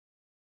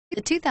The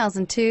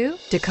 2002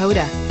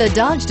 Dakota. The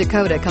Dodge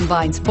Dakota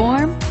combines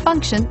form,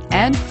 function,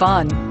 and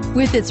fun.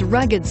 With its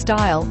rugged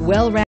style,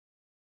 well-rounded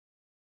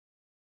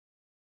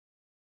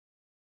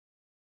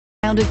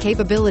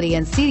capability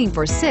and seating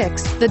for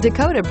 6, the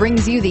Dakota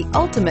brings you the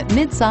ultimate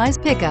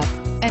midsize pickup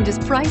and is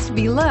priced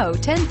below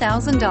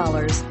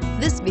 $10,000.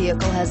 This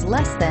vehicle has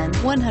less than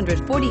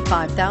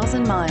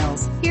 145,000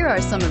 miles. Here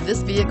are some of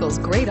this vehicle's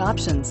great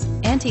options: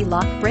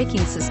 anti-lock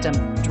braking system,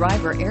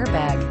 driver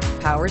airbag,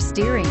 power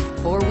steering,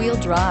 4-wheel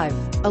drive,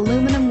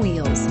 aluminum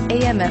wheels,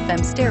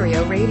 AM/FM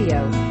stereo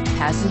radio,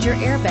 passenger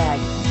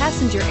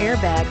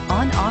airbag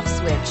on-off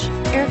switch,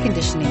 air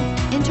conditioning,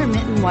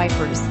 intermittent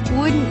wipers.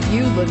 Wouldn't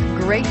you look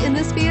great in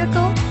this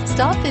vehicle?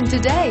 Stop in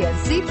today and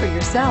see for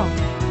yourself.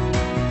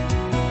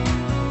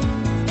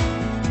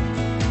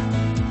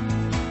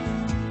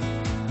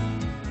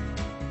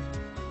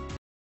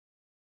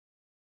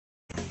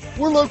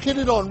 We're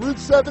located on Route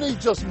 70,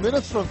 just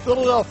minutes from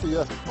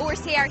Philadelphia. Or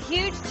see our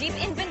huge Jeep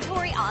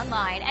inventory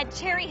online at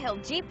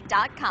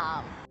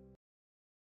cherryhilljeep.com.